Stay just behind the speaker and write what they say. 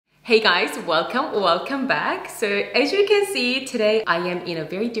Hey guys, welcome back. So as you can see, today I am in a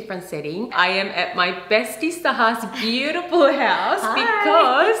very different setting. I am at my bestie Saha's beautiful house. Hi.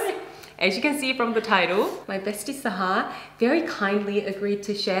 Because as you can see from the title, my bestie Saha very kindly agreed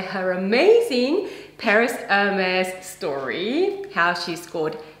to share her amazing Paris Hermès story, how she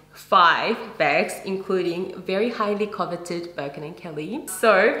scored 5 bags, including very highly coveted Birkin and Kelly.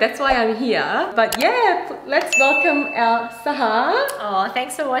 So that's why I'm here. But yeah, let's welcome our Saha. Oh,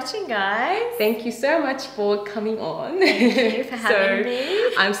 thanks for watching, guys. Thank you so much for coming on. Thank you for having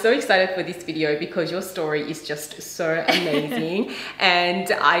me. I'm so excited for this video because your story is just so amazing.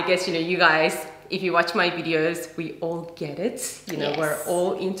 And I guess, you guys, if you watch my videos, we all get it. Yes. We're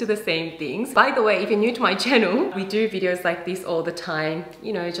all into the same things. By the way, if you're new to my channel, we do videos like this all the time,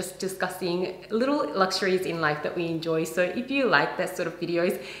 just discussing little luxuries in life that we enjoy. So if you like that sort of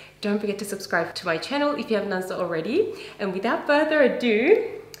videos, don't forget to subscribe to my channel if you haven't done so already. And without further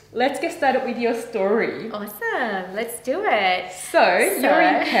ado, let's get started with your story. Awesome, let's do it. So you're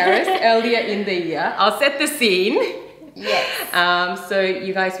in Paris earlier in the year. I'll set the scene. Yes. So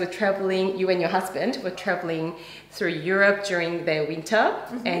you guys were traveling, you and your husband were traveling through Europe during their winter,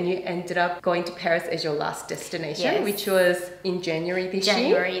 and you ended up going to Paris as your last destination, Yes. which was in January this year.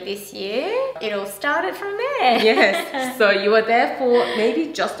 January this year. It all started from there. Yes. So you were there for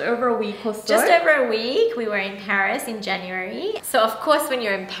maybe just over a week or so. Just over a week. We were in Paris in January. So of course, when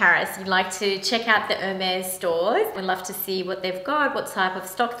you're in Paris, you like to check out the Hermès stores. We love to see what they've got, what type of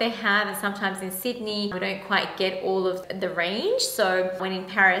stock they have, and sometimes in Sydney, we don't quite get all of the range. So when in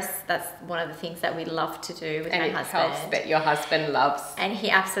Paris, that's one of the things that we love to do with my husband. Helps that your husband loves. And he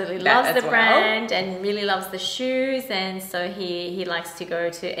absolutely that loves the as brand and really loves the shoes, and so he likes to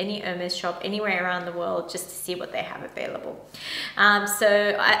go to any Hermès shop anywhere around the world just to see what they have available.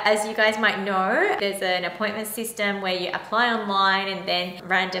 So as you guys might know, there's an appointment system where you apply online and then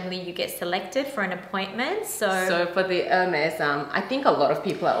randomly you get selected for an appointment. So for the Hermès, I think a lot of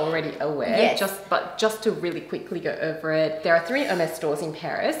people are already aware. Yes. But just to really quickly go over it, there are 3 Hermès stores in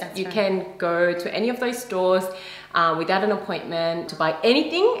Paris. That's you right. can go to any of those stores without an appointment to buy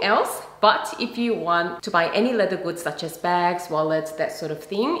anything else. But if you want to buy any leather goods such as bags, wallets, that sort of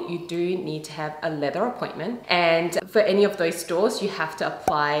thing, you do need to have a leather appointment. And for any of those stores, you have to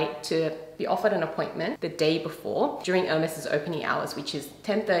apply to be offered an appointment the day before during Hermès's opening hours, which is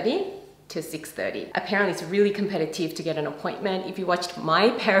 10:30 to 6:30. Apparently it's really competitive to get an appointment. If you watched my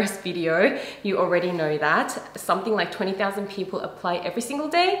Paris video, you already know that. Something like 20,000 people apply every single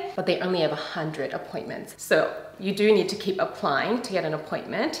day, but they only have 100 appointments. So you do need to keep applying to get an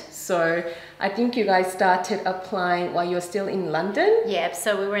appointment. So I think you guys started applying while you're still in London. yeah, so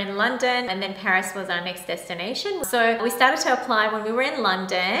we were in London and then Paris was our next destination. So we started to apply when we were in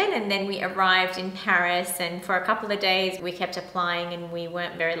London, and then we arrived in Paris, and for a couple of days we kept applying and we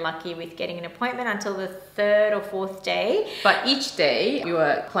weren't very lucky with getting an appointment until the 3rd or 4th day. But each day you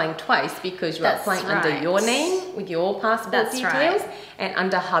were applying twice because you were That's applying under right. your name with your passport That's details, right. and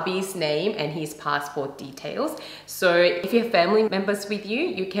under hubby's name and his passport details. So if you have family members with you,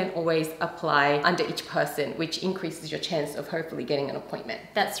 you can always apply under each person, which increases your chance of hopefully getting an appointment.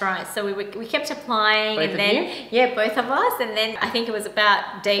 That's right. So we kept applying, Both and of then you? yeah, both of us. And then I think it was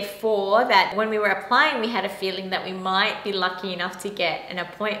about day 4 that when we were applying, we had a feeling that we might be lucky enough to get an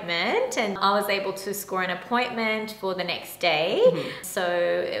appointment, and I was able to score an appointment for the next day. So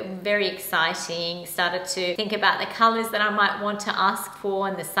very exciting. Started to think about the colors that I might want to ask for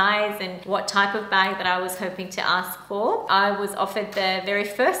and the size and what type of bag that I was hoping to ask for. I was offered the very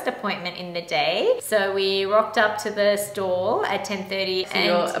first appointment in the day. So we rocked up to the store at 10:30. So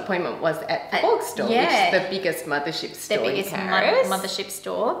your appointment was at the Vogue store, yeah. which is the biggest mothership store The biggest in Paris. mothership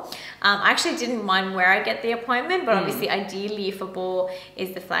store. I actually didn't mind where I get the appointment, but obviously ideally for Ball is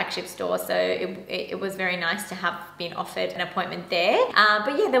the flagship store, so it was very nice to have been offered an appointment there.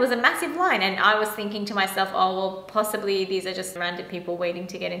 But yeah, there was a massive line, and I was thinking to myself, oh well, possibly these are just random people waiting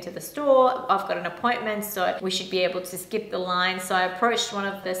to get into the store. I've got an appointment, so we should be able to skip the line. So I approached one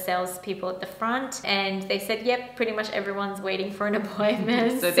of the salespeople at the front, and they said, yep, pretty much everyone's waiting for an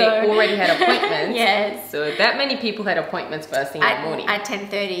appointment. So they already had appointments. Yes. So that many people had appointments first thing in the morning. At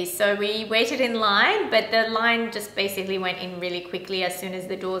 10:30. So we waited in line, but the line just basically went in really quickly as soon as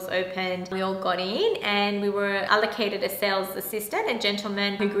the doors opened. We all got in, and we were allocated a sales assistant, a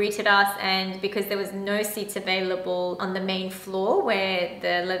gentleman who greeted us, and because there was no seats available on the main floor where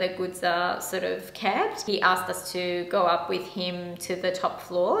the leather goods are sort of kept, he asked us to go up with him to the top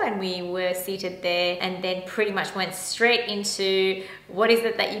floor, and we were seated there, and then pretty much went straight into what is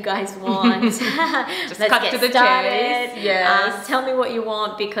it that you guys want? Just Let's cut get to the started. chase. Yes. Tell me what you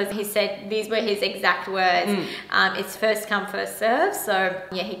want, because he said these were his exact words. It's first come, first serve. So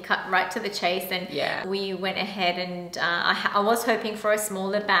yeah, he cut right to the chase, and we went ahead, and I was hoping for a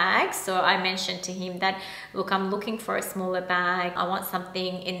smaller bag. So I mentioned to him that, look, I'm looking for a smaller bag. I want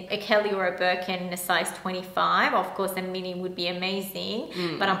something in a Kelly or a Birkin in a size 25. Of course, a mini would be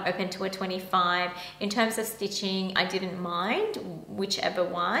amazing, but I'm open to a 25. In terms of stitching, I didn't mind whichever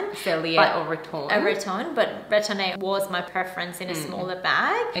one. Cellier or Raton. A Raton, but Ratonnet was my preference in a smaller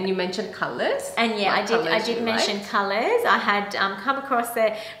bag. And you mentioned colors. And yeah, I did mention colors. I had come across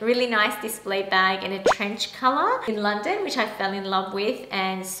a really nice display bag in a trench color in London, which I fell in love with,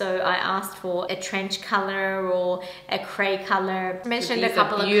 and so I asked for a trench color or a cray color. I mentioned a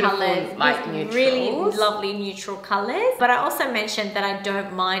couple of colors, light really lovely neutral colors. But I also mentioned that I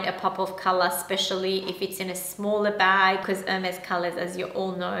don't mind a pop of color, especially if it's in a smaller bag, because Hermès colors, as you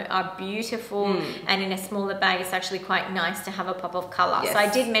all know, are beautiful, and in a smaller bag it's actually quite nice to have a pop of color. So I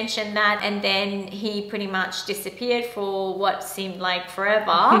did mention that, and then he pretty much disappeared for what seemed like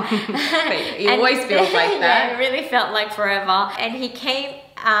forever. It always feels like that. Yeah, it really felt like forever. And he came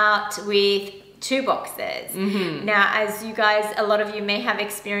out with 2 boxes. Now, as you guys, a lot of you may have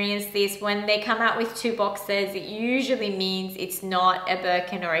experienced this, when they come out with 2 boxes, it usually means it's not a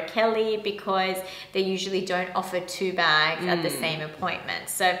Birkin or a Kelly, because they usually don't offer 2 bags at the same appointment.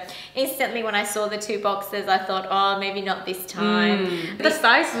 So instantly when I saw the 2 boxes, I thought, oh, maybe not this time. The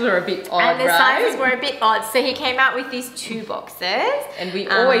sizes were a bit odd, and the sizes were a bit odd. So he came out with these 2 boxes. And we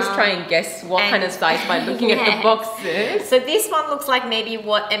always try and guess what kind of size by looking at the boxes. So this one looks like maybe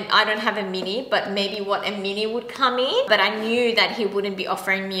what, I don't have a mini, but maybe what a mini would come in. But I knew that he wouldn't be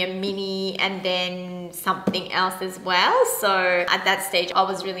offering me a mini and then something else as well. So at that stage, I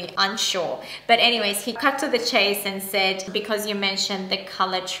was really unsure. But anyways, he cut to the chase and said, because you mentioned the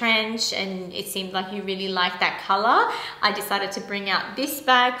color trench and it seemed like you really like that color, I decided to bring out this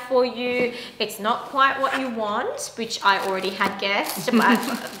bag for you. It's not quite what you want, which I already had guessed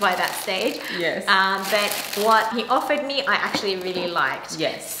by that stage. Yes. But what he offered me, I actually really liked.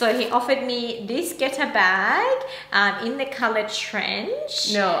 Yes. So he offered me this getter bag in the color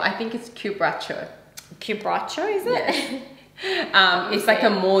trench. No, I think it's Cubracho. Cubracho, is it? Yes. It's like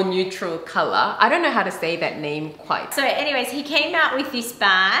a more neutral color. I don't know how to say that name quite. So anyways, he came out with this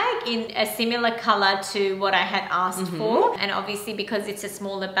bag in a similar color to what I had asked for, and obviously because it's a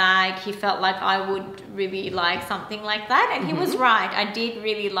smaller bag, he felt like I would really like something like that, and he was right. I did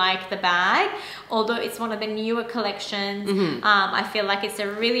really like the bag, although it's one of the newer collections. I feel like it's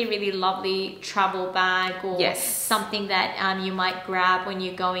a really lovely travel bag, or something that you might grab when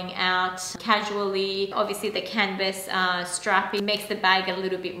you're going out casually. Obviously the canvas strap, it makes the bag a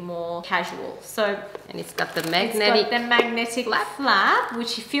little bit more casual. So, and it's got the magnetic flap,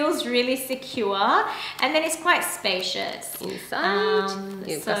 which feels really secure, and then it's quite spacious inside.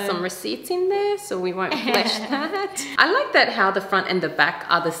 You've got some receipts in there, so we won't flash that. I like that how the front and the back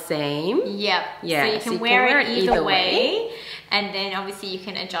are the same. Yep. Yeah. So you can wear it either way. And then obviously you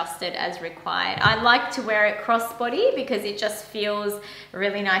can adjust it as required. I like to wear it crossbody because it just feels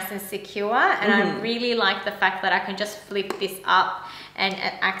really nice and secure. And I really like the fact that I can just flip this up and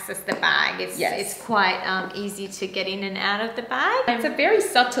access the bag. It's quite easy to get in and out of the bag. It's a very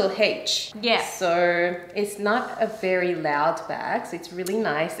subtle H. Yeah. So it's not a very loud bag. So it's really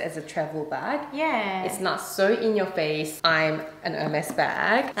nice as a travel bag. Yeah. It's not so in your face. I'm an Hermès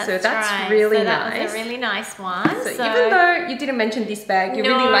bag. That's so that's right. really so nice. That was a really nice one. So even though you didn't mention this bag, you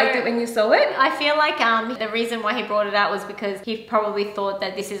really liked it when you saw it? I feel like the reason why he brought it out was because he probably thought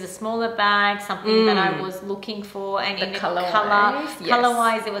that this is a smaller bag, something that I was looking for, and in the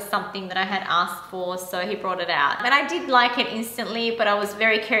color-wise, it was something that I had asked for, so he brought it out. And I did like it instantly, but I was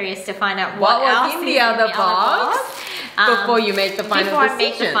very curious to find out what else was in the other box before you make the final decision. Before I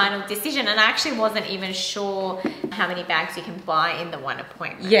make the final decision, and I actually wasn't even sure how many bags you can buy in the one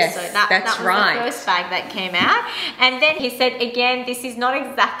appointment. Yes, so that was the first bag that came out. And then he said, again, this is not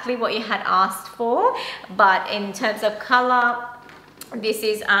exactly what you had asked for, but in terms of color, this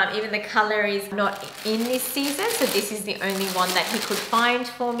is, even the color is not in this season, so this is the only one that he could find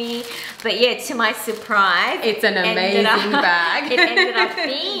for me. But yeah, to my surprise, it's an amazing bag. It ended up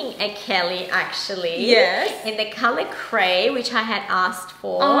being a Kelly, actually. Yes. In the color cray, which I had asked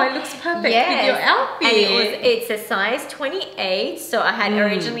for. Oh, it looks perfect with your outfit. And it's a size 28, so I had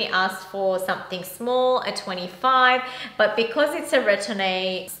originally asked for something small, a 25, but because it's a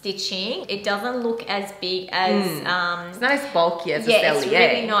Ratonnet stitching, it doesn't look as big as... it's not as bulky as a it's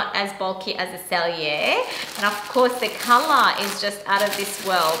really not as bulky as a Cellier. And of course the color is just out of this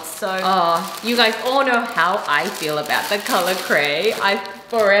world. So you guys all know how I feel about the color Cray. I've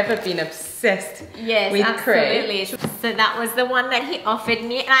forever been obsessed with Cray. So that was the one that he offered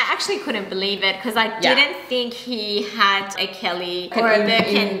me, and I actually couldn't believe it because I didn't think he had a Kelly or a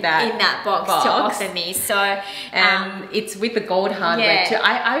Birkin in that box to offer me. So it's with the gold hardware too.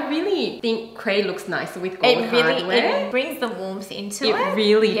 I really think Cray looks nicer with gold hardware. It brings the warmth into it. It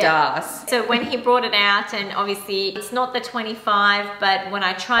really does. So when he brought it out, and obviously it's not the 25, but when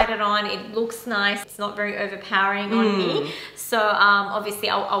I tried it on, it looks nice. It's not very overpowering on me. So obviously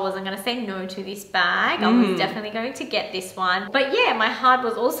I wasn't going to say no to this bag. I was definitely going to get this one. But yeah, my heart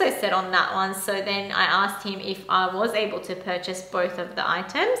was also set on that one. So then I asked him if I was able to purchase both of the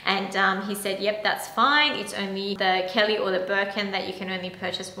items, and he said, yep, that's fine. It's only the Kelly or the Birkin that you can only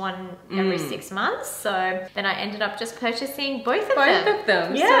purchase one every 6 months. So then I ended up just purchasing both of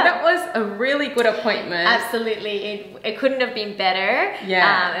them. Yeah. So that was a really good appointment. Absolutely. It couldn't have been better.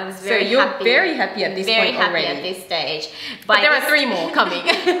 Yeah. It was very happy. So you're very happy at this point already. Very happy at this stage. But there are 3 more coming.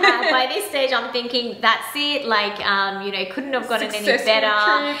 By this stage, I'm thinking, that's it. Like, you know, it couldn't have gotten any better.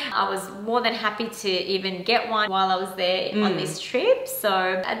 I was more than happy to even get one while I was there on this trip. So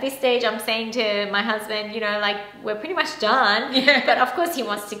at this stage, I'm saying to my husband, you know, like, we're pretty much done. Yeah. But of course, he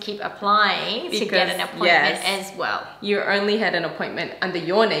wants to keep applying to get an appointment as well. You only had an appointment under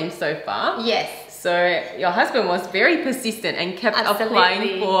your name so far. Yes. So your husband was very persistent and kept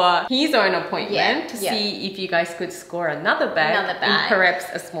applying for his own appointment to see if you guys could score another bag in perhaps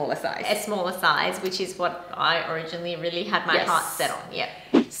a smaller size. A smaller size, which is what I originally really had my heart set on. Yeah.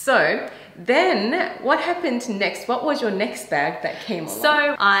 So then what happened next? What was your next bag that came along?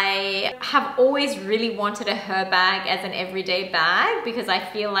 So I have always really wanted a Her bag as an everyday bag because I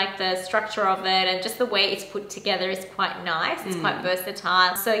feel like the structure of it and just the way it's put together is quite nice. It's quite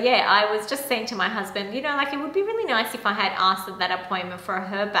versatile. So yeah, I was just saying to my husband, you know, like, it would be really nice if I had asked at that appointment for a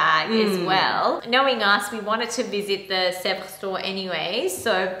Her bag as well. Knowing us, we wanted to visit the Sèvres store anyway.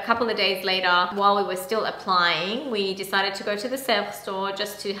 So a couple of days later, while we were still applying, we decided to go to the Sèvres store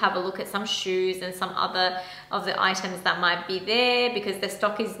just to have a look at some shoes and some other of the items that might be there, because the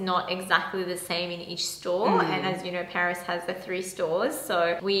stock is not exactly the same in each store. And as you know, Paris has the 3 stores.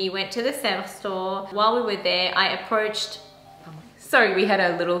 So we went to the Sèvres store. While we were there, I approached... Sorry, we had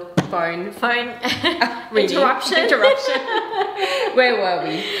a little phone interruption. Where were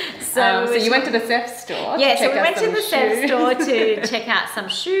we? So you went to the Sèvres store. Yeah, so we went to the Sèvres store to check out some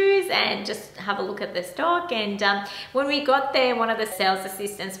shoes and just have a look at the stock. And when we got there, one of the sales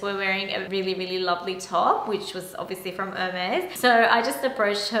assistants were wearing a really, really lovely top, which was obviously from Hermès. So I just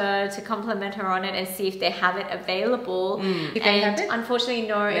approached her to compliment her on it and see if they have it available. Did they have it? Unfortunately,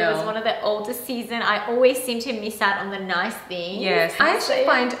 no. It was one of the older season. I always seem to miss out on the nice things. Yes, I actually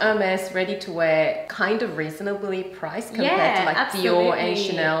find Hermès ready to wear kind of reasonably priced compared to like Dior and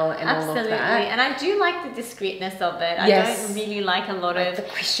Chanel and all of that. And I do like the discreetness of it. I don't really like a lot of the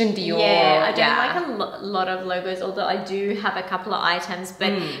Christian Dior. Yeah, I don't like a lot of logos, although I do have a couple of items.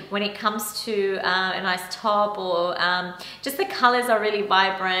 But when it comes to a nice top or just the colors are really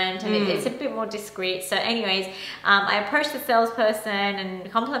vibrant and it's a bit more discreet. So anyways, I approached the salesperson and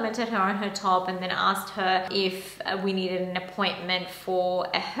complimented her on her top, and then asked her if we needed an appointment for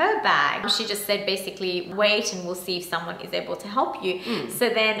a Her bag. She just said basically, wait and we'll see if someone is able to help you. So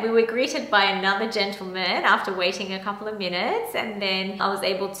then we were greeted by another gentleman after waiting a couple of minutes, and then I was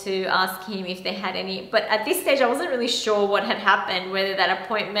able to ask him if they had any, but at this stage I wasn't really sure what had happened, whether that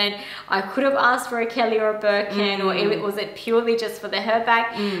appointment I could have asked for a Kelly or a Birkin, or was it purely just for the Her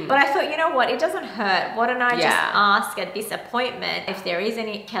bag. But I thought, you know what, it doesn't hurt. Why don't I just ask at this appointment if there is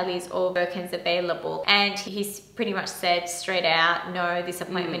any Kellys or Birkins available? And he's pretty much said straight out, no, this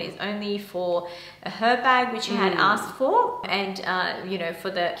appointment is only for a Her bag, which you had asked for, and you know, for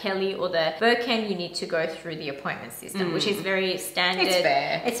the Kelly or the Birkin you need to go through the appointment system, which is very standard. It's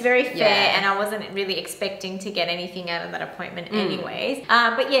fair. It's very fair, and I wasn't really expecting to get anything out of that appointment anyways.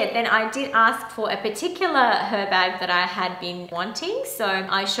 But yeah, then I did ask for a particular Her bag that I had been wanting. So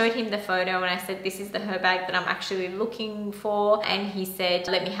I showed him the photo and I said, this is the Her bag that I'm actually looking for, and he said,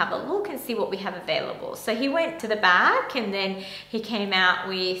 let me have a look and see what we have available. So he went to the back and then he came out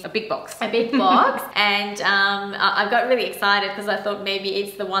with a big box. And I got really excited because I thought maybe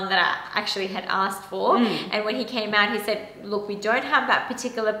it's the one that I actually had asked for. And when he came out, he said, look, we don't have that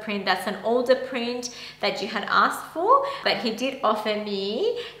particular print. That's an older print that you had asked for. But he did offer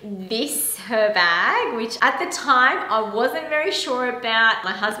me this her bag, which at the time I wasn't very sure about.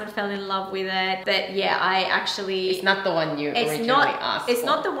 My husband fell in love with it. But yeah, I actually... It's not the one you originally asked for. It's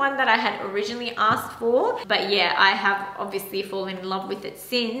not the one that I had originally asked for. But yeah, I have obviously fallen in love with it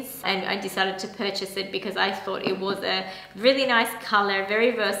since. And I decided to purchase it because I thought it was a really nice color,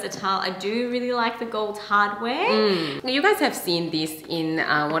 very versatile. I do really like the gold hardware. You guys have seen this in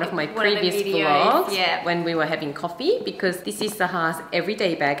one of my previous vlogs when we were having coffee, because this is Saha's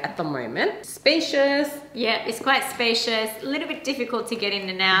everyday bag at the moment. Spacious. Yeah, it's quite spacious. A little bit difficult to get in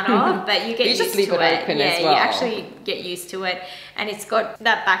and out of, but you get used to it. You just leave it open as well. You actually get used to it. And it's got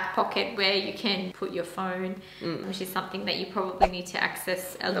that back pocket where you can put your phone, which is something that you probably need to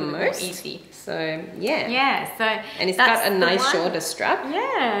access a little more easy. So yeah. Yeah, so and it's got a nice shoulder strap.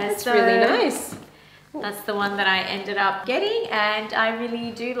 Yeah, it's really nice. That's the one that I ended up getting, and I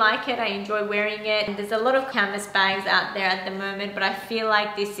really do like it. I enjoy wearing it. And there's a lot of canvas bags out there at the moment, but I feel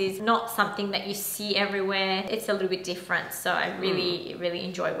like this is not something that you see everywhere. It's a little bit different, so I really, really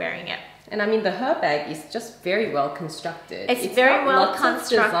enjoy wearing it. And I mean, the her bag is just very well constructed. It's very well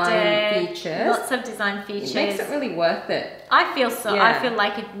constructed. Lots of design features. It makes it really worth it. I feel so. Yeah. I feel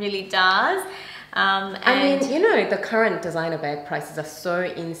like it really does. I mean, you know, the current designer bag prices are so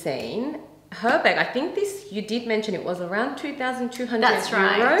insane. Her bag, I think you did mention it was around 2,200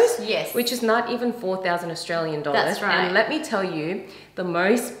 euros. Yes. Which is not even 4,000 Australian dollars. That's right. And let me tell you, the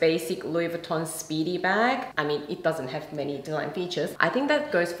most basic Louis Vuitton Speedy bag, I mean, it doesn't have many design features. I think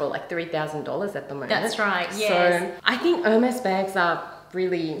that goes for like $3,000 at the moment. That's right, yes. So I think Hermès bags are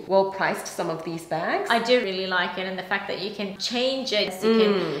really well priced, some of these bags. I do really like it, and the fact that you can change it, so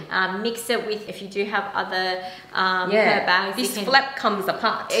you can mix it with, if you do have other her bags. This flap comes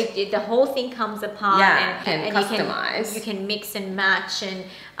apart. The whole thing comes apart. Yeah, and customize. You can mix and match, and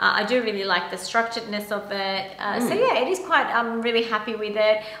I do really like the structuredness of it. So yeah, it is quite, I'm really happy with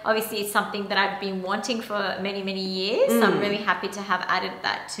it. Obviously, it's something that I've been wanting for many, many years. So I'm really happy to have added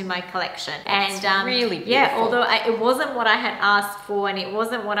that to my collection. And it's really beautiful. Yeah, although it wasn't what I had asked for, and it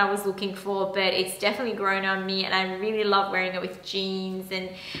wasn't what I was looking for, but it's definitely grown on me, and I really love wearing it with jeans and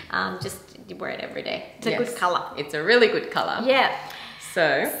just wear it every day. It's a good color. It's a really good color. Yeah.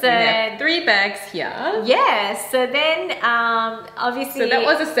 So we have 3 bags here. Yeah, so then obviously... So that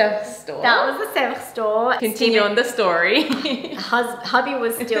was a self-store. That was a self-store. Continue on the story. Hubby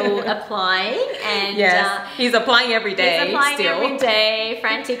was still applying, and he's applying every day. He's applying every day,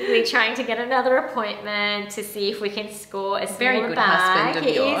 frantically trying to get another appointment to see if we can score a smaller good bag. husband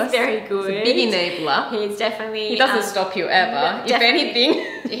of yours. He is very good. He's a big enabler. He's definitely... He doesn't stop you ever. If anything...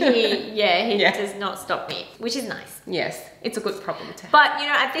 he does not stop me, which is nice. Yes, it's a good problem to have. But, you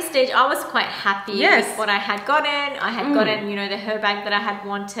know, at this stage, I was quite happy with what I had gotten. I had gotten, you know, the her bag that I had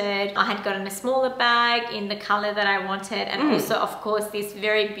wanted. I had gotten a smaller bag in the color that I wanted. And also, of course, this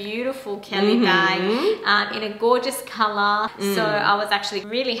very beautiful Kelly bag in a gorgeous color. So I was actually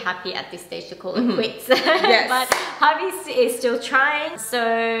really happy at this stage to call it quits. Yes. But hubby is still trying. So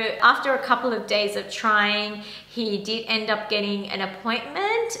after a couple of days of trying, he did end up getting an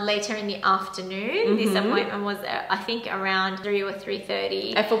appointment later in the afternoon. This appointment was, I think, around 3 or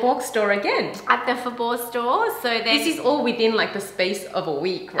 3:30. At Faubourg store again? At the Faubourg store. So then, this is all within like the space of a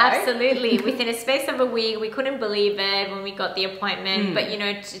week, right? Absolutely. Within a space of a week. We couldn't believe it when we got the appointment. But, you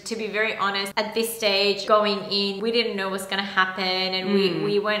know, to be very honest, at this stage, going in, we didn't know what's going to happen. And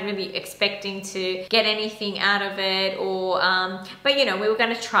we weren't really expecting to get anything out of it. Or, but, you know, we were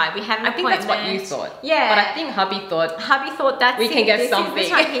going to try. We had an appointment. I think that's what you thought. Yeah. But I think Hubby thought that we can get something.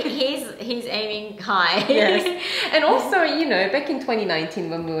 He's aiming high. Yes. And also, you know, back in 2019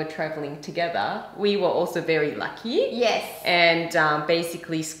 when we were traveling together, we were also very lucky. Yes. And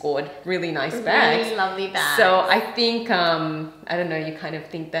basically scored really nice bags. Really lovely bags. So I think, I don't know, you kind of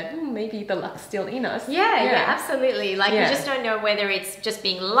think that maybe the luck's still in us. Yeah, absolutely. Like, we just don't know whether it's just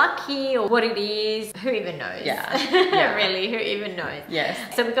being lucky or what it is. Who even knows? Yeah. Really, who even knows? Yes.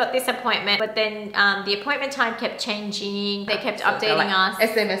 So we got this appointment, but then the appointment time kept changing. They kept updating us.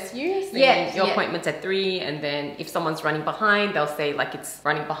 SMS you, saying your appointment's at 3, and then if someone's running behind, they'll say like it's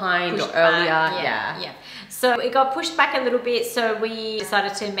running behind or earlier. Yeah. So it got pushed back a little bit, so we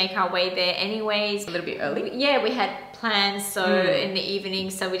decided to make our way there anyways. A little bit early? Yeah, we had plans, so in the evening,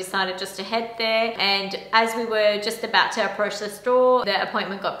 so we decided just to head there. And as we were just about to approach the store, the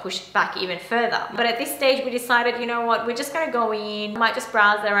appointment got pushed back even further. But at this stage, we decided, you know what, we're just going to go in, might just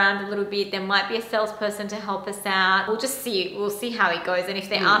browse around a little bit. There might be a salesperson to help help us out. We'll just see. We'll see how it goes. And if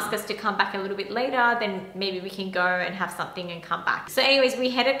they ask us to come back a little bit later, then maybe we can go and have something and come back. So anyways, we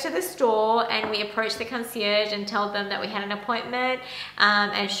headed to the store and we approached the concierge and told them that we had an appointment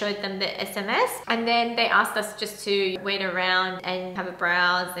and showed them the SMS. And then they asked us just to wait around and have a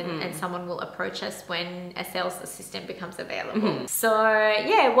browse and someone will approach us when a sales assistant becomes available. So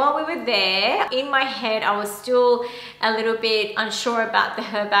yeah, while we were there, in my head, I was still a little bit unsure about the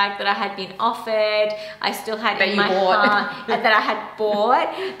her bag that I had been offered. I still had in my heart that I had bought.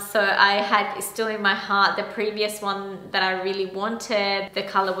 So I had still in my heart the previous one that I really wanted. The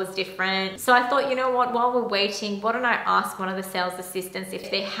color was different. So I thought, you know what, while we're waiting, why don't I ask one of the sales assistants if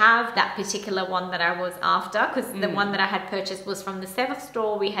they have that particular one that I was after, because the one that I had purchased was from the Seventh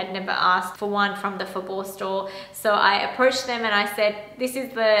store. We had never asked for one from the Faubourg store. So I approached them and I said, this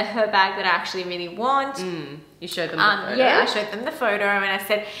is her bag that I actually really want. You showed them the photo? Yeah, I showed them the photo and I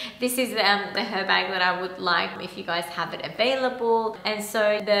said, this is the her bag that I would like if you guys have it available. And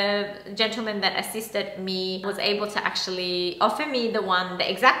so the gentleman that assisted me was able to actually offer me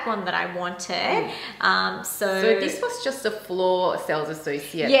the exact one that I wanted. So this was just a floor sales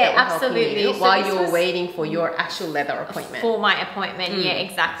associate. Yeah, absolutely. You while you were waiting for your actual leather appointment. For my appointment, yeah,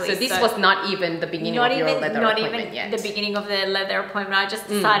 exactly. So this was not even the beginning of your leather appointment yet. The beginning of the leather appointment. I just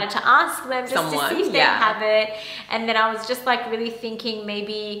decided to ask them just to see if they have it. And then I was just like really thinking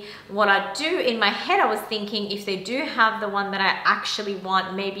maybe what I'd do. In my head, I was thinking if they do have the one that I actually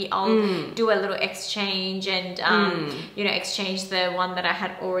want, maybe I'll do a little exchange and you know, exchange the one that I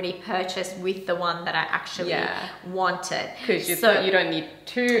had already purchased with the one that I actually wanted. Because you thought you don't need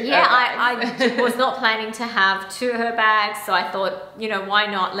two. Yeah, I was not planning to have two her bags, so I thought, you know, why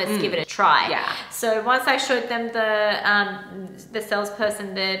not? Let's give it a try. Yeah. So once I showed them the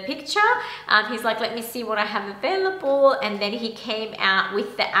salesperson the picture, he's like, let me see what I have available. And then he came out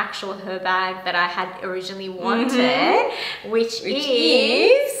with the actual her bag that I had originally wanted, which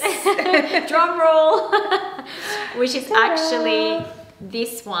is drum roll, which is actually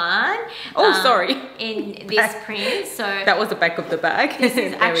this one. Sorry. In this print. So that was the back of the bag. This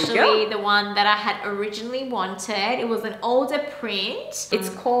is actually the one that I had originally wanted. It was an older print. It's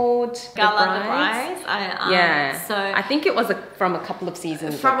called Gala the Brides. So I think it was from a couple of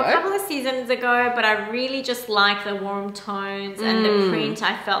seasons ago. A couple of seasons ago, but I really just like the warm tones and the print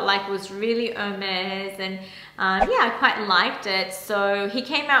I felt like was really Hermès, and yeah, I quite liked it. So he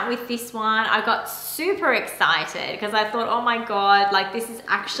came out with this one. I got super excited because I thought, oh my God, like this is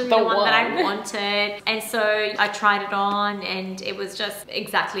actually the one that I wanted. And so I tried it on and it was just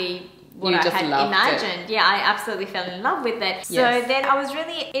exactly what I had imagined. Yeah, I absolutely fell in love with it. So then I was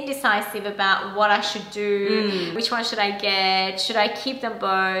really indecisive about what I should do. Which one should I get? Should I keep them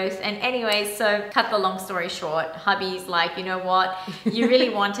both? And anyway, so cut the long story short, hubby's like, you know what? You really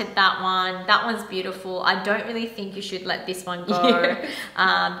wanted that one. That one's beautiful. I don't really think you should let this one go.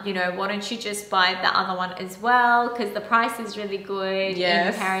 You know, why don't you just buy the other one as well? Because the price is really good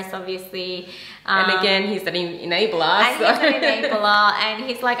in Paris, obviously. And again, he's an enabler. And he's an enabler, and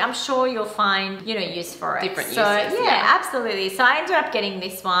he's like, I'm sure you'll find, you know, use for it. Different uses. Yeah, absolutely. So I ended up getting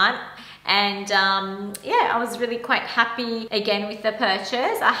this one. And yeah, I was really quite happy again with the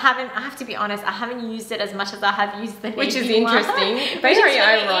purchase. I have to be honest, I haven't used it as much as I have used the navy Which is interesting. Very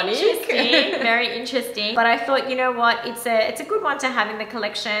ironic. Very interesting. But I thought, you know what, it's a good one to have in the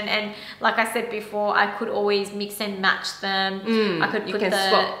collection. And like I said before, I could always mix and match them. I could put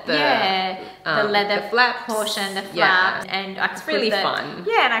swap the leather flap portion, the flap, and I could it's really fun.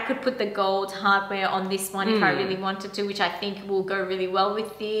 Yeah, and I could put the gold hardware on this one if I really wanted to, which I think will go really well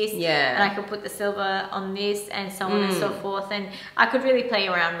with this. Yeah. And I could put the silver on this and so on and so forth, and I could really play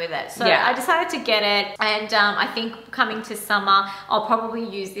around with it. So I decided to get it, and I think coming to summer I'll probably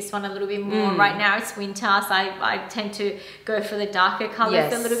use this one a little bit more. Right now it's winter, so I tend to go for the darker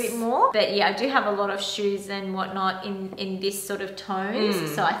colors a little bit more. But yeah, I do have a lot of shoes and whatnot in this sort of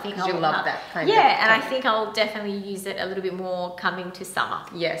tones, so I think I'll love that kind of and I think I'll definitely use it a little bit more coming to summer.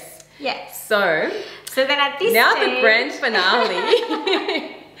 Yes. Yes. So then at this now stage, the grand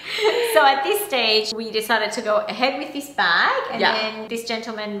finale. So at this stage, we decided to go ahead with this bag, and then this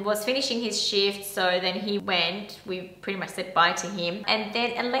gentleman was finishing his shift, so then he went. We pretty much said bye to him, and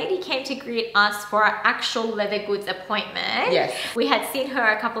then a lady came to greet us for our actual leather goods appointment. Yes. We had seen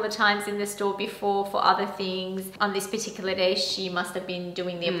her a couple of times in the store before for other things. On this particular day, she must have been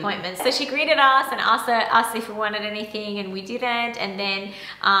doing the appointment. So she greeted us and asked us if we wanted anything, and we didn't, and then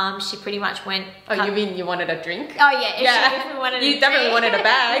she pretty much went... Oh, you mean you wanted a drink? Oh yeah, if we wanted you definitely wanted a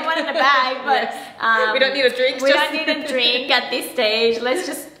bag. We wanted a bag, but we don't need a drink. We don't need a drink at this stage. Let's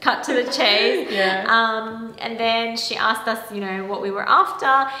just cut to the chase. Yeah. And then she asked us, you know, what we were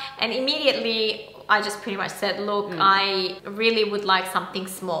after, and immediately I just pretty much said, look, I really would like something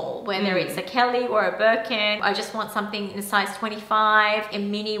small, whether it's a Kelly or a Birkin. I just want something in a size 25. A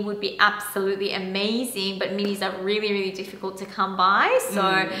mini would be absolutely amazing, but minis are really, really difficult to come by. So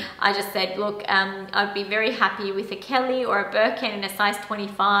I just said, look, I'd be very happy with a Kelly or a Birkin in a size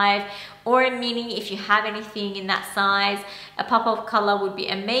 25, or a mini if you have anything in that size. A pop of color would be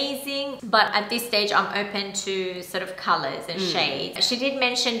amazing, but at this stage I'm open to sort of colors and shades. She did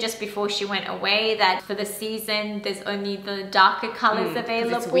mention just before she went away that for the season there's only the darker colors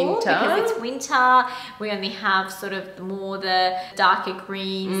available because it's winter. We only have sort of more the darker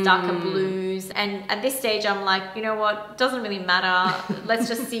greens, darker blues, and at this stage I'm like, you know what, doesn't really matter. Let's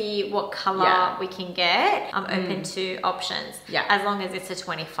just see what color we can get. I'm open to options as long as it's a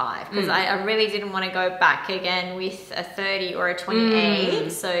 25, because I really didn't want to go back again with a 30 or a 28.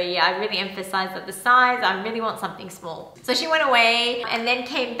 So yeah, I really emphasized that the size, I really want something small. So she went away and then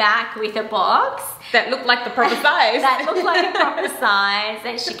came back with a box that looked like the proper size. That looked like a proper size.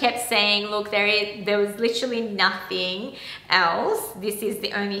 And she kept saying, look, there was literally nothing else. This is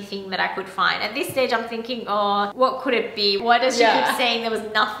the only thing that I could find. At this stage I'm thinking, oh, what could it be? Why does she keep saying there was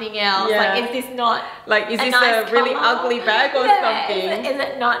nothing else? Like, is this not like, is this nice a really color? ugly bag or something? Is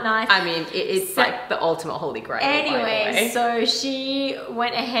it not nice? I mean, it's like the ultimate holy grail. Anyway, so she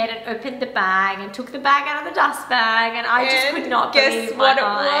went ahead and opened the bag and took the bag out of the dust bag, and I just could not believe my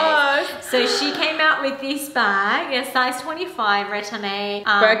eyes. It was. So she came out with this bag, a size 25 Retame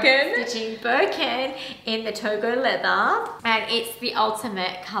Birkin? stitching Birkin in the Togo leather, and it's the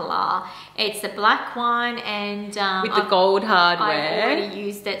ultimate color. It's a black one, and with the gold hardware. I've already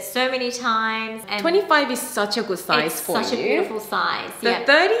used it so many times. And 25 is such a good size for you. It's such a beautiful size. The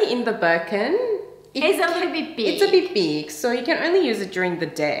 30 in the Birkin, it's a little bit big. It's a bit big, so you can only use it during the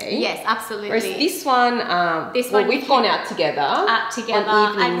day. Yes, absolutely. Whereas this one, we've gone out together. At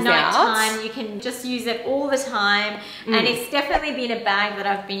night time, you can just use it all the time. And it's definitely been a bag that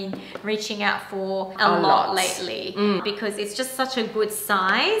I've been reaching out for a lot lately because it's just such a good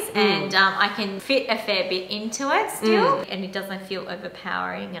size, and I can fit a fair bit into it still, and it doesn't feel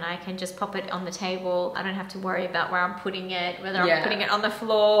overpowering, and I can just pop it on the table. I don't have to worry about where I'm putting it, whether I'm putting it on the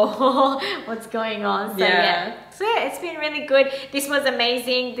floor or what's going on. So yeah, it's been really good. This was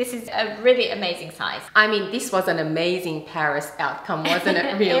amazing. This is a really amazing size. I mean, this was an amazing Paris outcome, wasn't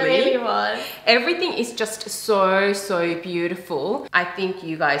it? Really? It really was. Everything is just so beautiful. I think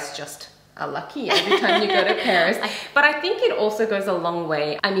you guys just are lucky every time you go to Paris. But I think it also goes a long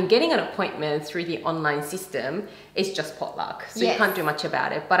way. I mean, getting an appointment through the online system is just potluck, so you can't do much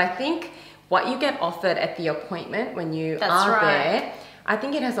about it. But I think what you get offered at the appointment when you are there, I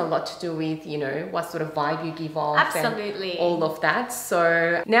think it has a lot to do with, you know, what sort of vibe you give off and all of that.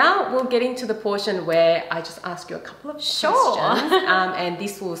 So now we'll get into the portion where I just ask you a couple of questions, and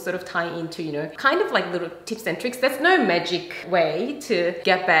this will sort of tie into, you know, kind of like little tips and tricks. There's no magic way to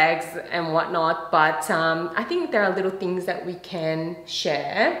get bags and whatnot, but I think there are little things that we can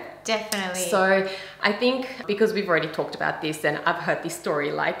share. Definitely. So I think because we've already talked about this and I've heard this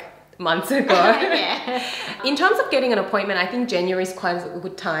story like months ago. In terms of getting an appointment, I think January is quite a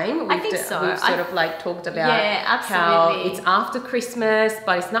good time. I think so. We've sort of like talked about how it's after Christmas,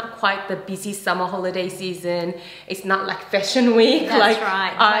 but it's not quite the busy summer holiday season. It's not like fashion week. That's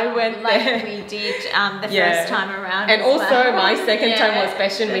right. I went there. Like we did the first time around. And also my second time was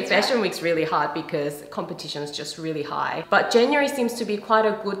fashion week. Fashion week's really hard because competition is just really high. But January seems to be quite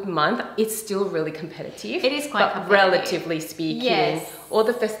a good month. It's still really competitive. It is quite competitive. Relatively speaking. All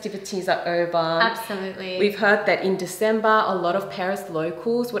the festivities are over. Absolutely. We've heard that in December, a lot of Paris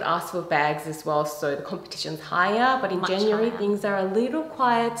locals would ask for bags as well, so the competition's higher. But in January, things are a little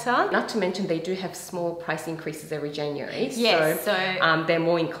quieter. Not to mention, they do have small price increases every January. Yes, so they're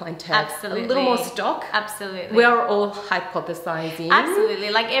more inclined to have a little more stock. Absolutely. We are all hypothesizing. Absolutely.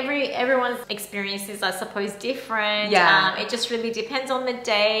 Like everyone's experiences, I suppose, different. It just really depends on the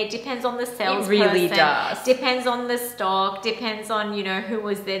day, depends on the salesperson. It really does. Depends on the stock, depends on, you know, who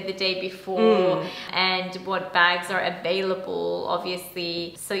was there the day before and what bags are available,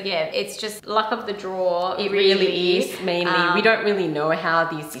 obviously. So yeah, it's just luck of the draw. It really is, mainly. We don't really know how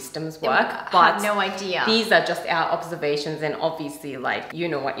these systems work, but I have no idea. These are just our observations, and obviously, like, you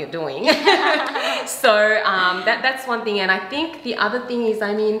know what you're doing. So that's one thing. And I think the other thing is,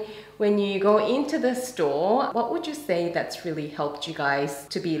 I mean, when you go into the store, what would you say that's really helped you guys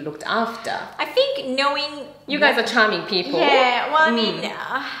to be looked after? I think knowing... You guys are charming people. Yeah, well, I mean,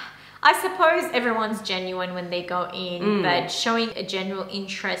 I suppose everyone's genuine when they go in, but showing a general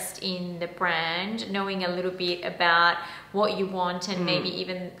interest in the brand, knowing a little bit about what you want, and maybe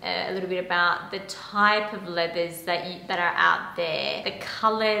even a little bit about the type of leathers that are out there, the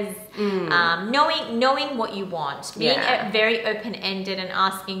colors, knowing what you want, being very open-ended and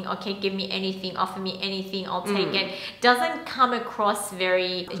asking, okay, give me anything, offer me anything, I'll take it, doesn't come across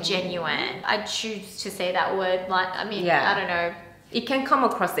very genuine. I choose to say that word, like, I mean, I don't know. It can come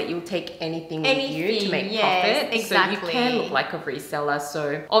across that you'll take anything with you to make profit. Exactly. So you can look like a reseller.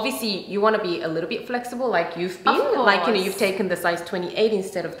 So obviously you want to be a little bit flexible, like you've been. Like, you know, you've taken the size 28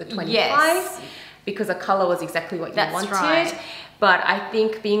 instead of the 25 because the color was exactly what you wanted. Right. But I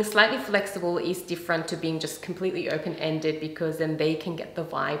think being slightly flexible is different to being just completely open-ended, because then they can get the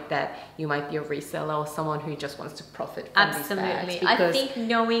vibe that you might be a reseller or someone who just wants to profit from these bags. I think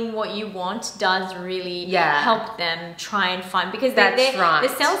knowing what you want does really help them try and find, because the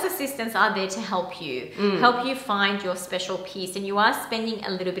sales assistants are there to help you, find your special piece, and you are spending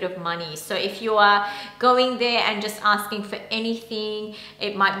a little bit of money. So if you are going there and just asking for anything,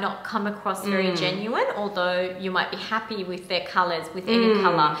 it might not come across very genuine, although you might be happy with their color, with any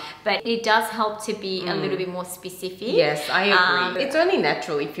color, but it does help to be a little bit more specific. Yes, I agree. It's only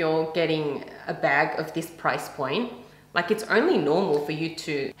natural if you're getting a bag of this price point. Like, it's only normal for you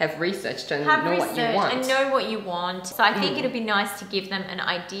to have researched and know what you want. And know what you want. So I think it'd be nice to give them an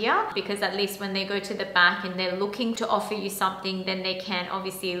idea, because at least when they go to the back and they're looking to offer you something, then they can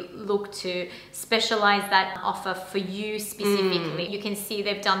obviously look to specialize that offer for you specifically. You can see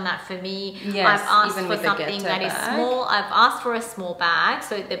they've done that for me. Yes, I've asked for something that is small. I've asked for a small bag,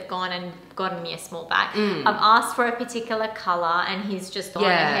 so they've gone and gotten me a small bag. I've asked for a particular color, and he's just gone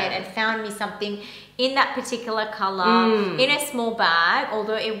ahead and found me something in that particular color, in a small bag,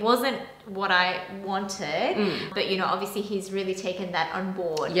 although it wasn't what I wanted. But, you know, obviously he's really taken that on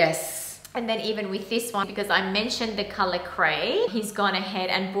board. Yes. And then even with this one, because I mentioned the color Cray, he's gone ahead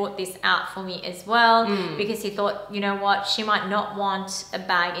and brought this out for me as well, because he thought, you know what, she might not want a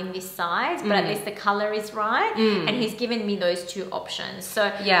bag in this size, but at least the color is right. And he's given me those two options. So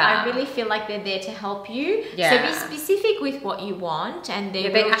I really feel like they're there to help you. So be specific with what you want, and they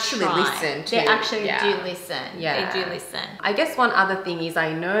actually listen too. They actually do listen. They do listen. I guess one other thing is,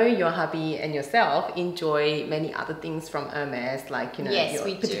 I know your hubby and yourself enjoy many other things from Hermès, like, you know,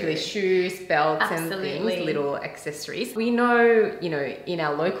 particularly shoes, belts and things, little accessories. We know, you know, in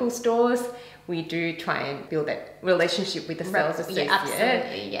our local stores, we do try and build that relationship with the sales associate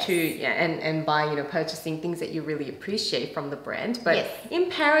and by, you know, purchasing things that you really appreciate from the brand. But in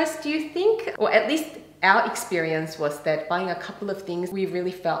Paris, do you think, or at least our experience was that buying a couple of things, we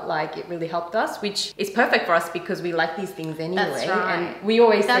really felt like it really helped us, which is perfect for us because we like these things anyway. That's right. And we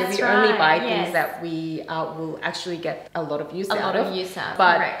always say we only buy things that we will actually get a lot of use out of.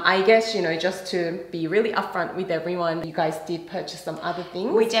 But I guess, you know, just to be really upfront with everyone, you guys did purchase some other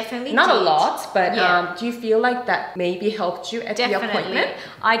things. We definitely Not a lot, but do you feel like that maybe helped you at the appointment?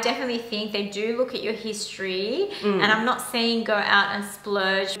 I definitely think they do look at your history, and I'm not saying go out and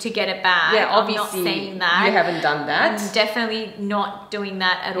splurge to get a bag. Yeah, obviously. I'm not saying that. You haven't done that. I'm definitely not doing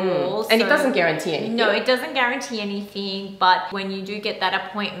that at all. And it doesn't guarantee anything. No, it doesn't guarantee anything, but when you do get that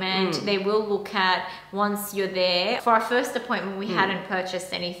appointment, they will look at, once you're there. For our first appointment, we hadn't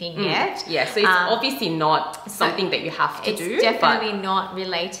purchased anything yet. Yeah, so it's obviously not something that you have to do. It's definitely not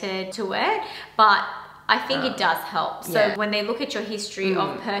related to it, but I think it does help. So when they look at your history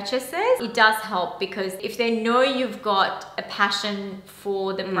of purchases, it does help, because if they know you've got a passion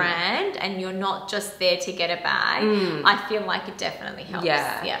for the brand and you're not just there to get a bag, I feel like it definitely helps.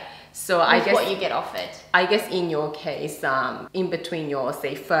 So I guess what you get offered. I guess in your case, in between your,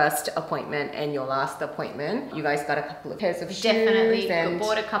 say, first appointment and your last appointment, you guys got a couple of pairs of shoes. Definitely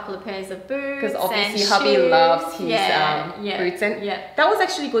bought a couple of pairs of boots. Because obviously hubby loves his boots. And that was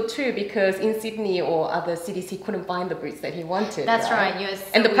actually good too, because in Sydney or other cities, he couldn't find the boots that he wanted. That's right. Yes.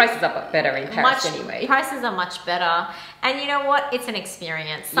 And the prices are better in Paris anyway. Prices are much better. And you know what? It's an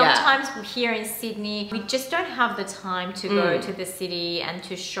experience. Sometimes here in Sydney, we just don't have the time to go to the city and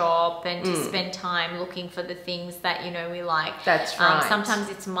to shop and to spend time looking for the things that, you know, we like. That's right. Sometimes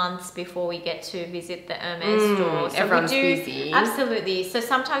it's months before we get to visit the Hermès store. So everyone's busy. Absolutely. So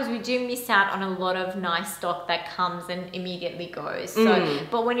sometimes we do miss out on a lot of nice stock that comes and immediately goes. So,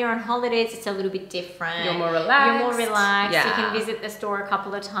 but when you're on holidays, it's a little bit different. You're more relaxed. You can visit the store a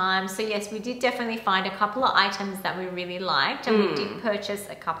couple of times. So yes, we did definitely find a couple of items that we really liked, and we did purchase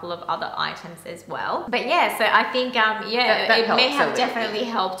a couple of other items as well. But yeah, so I think it may have definitely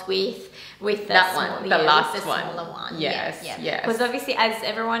helped with that one, the last with the one. smaller one. Yes, yes. Because obviously, as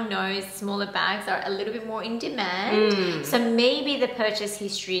everyone knows, smaller bags are a little bit more in demand. So maybe the purchase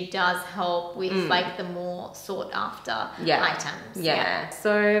history does help with like the more sought after items. Yeah.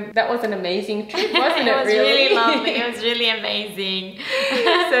 So that was an amazing trip, wasn't it? It was really lovely. It was really amazing.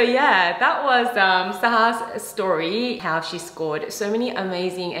 So yeah, that was Saha's story, how she scored so many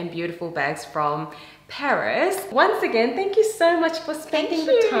amazing and beautiful bags from Paris. Once again, thank you so much for spending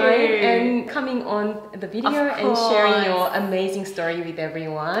the time and coming on the video and sharing your amazing story with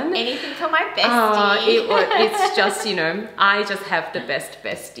everyone. Anything for my bestie. It's just, you know, I just have the best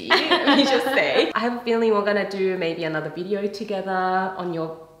bestie, let me just say. I have a feeling we're gonna do maybe another video together on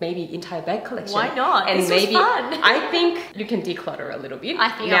your maybe entire bag collection. Why not? And this maybe was fun. I think you can declutter a little bit I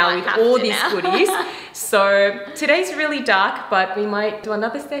think now I might with have all to these now. goodies. So today's really dark, but we might do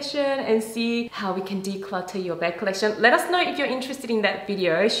another session and see how we can declutter your bag collection. Let us know if you're interested in that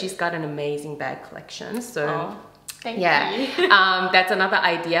video. She's got an amazing bag collection. So Thank you. That's another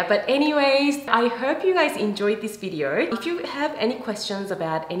idea. But anyways, I hope you guys enjoyed this video. If you have any questions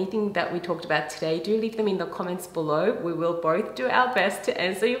about anything that we talked about today, do leave them in the comments below. We will both do our best to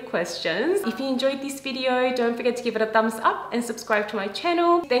answer your questions. If you enjoyed this video, don't forget to give it a thumbs up and subscribe to my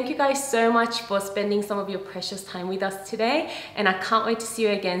channel. Thank you guys so much for spending some of your precious time with us today. And I can't wait to see you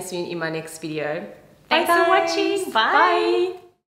again soon in my next video. Thanks for watching. Bye. Bye.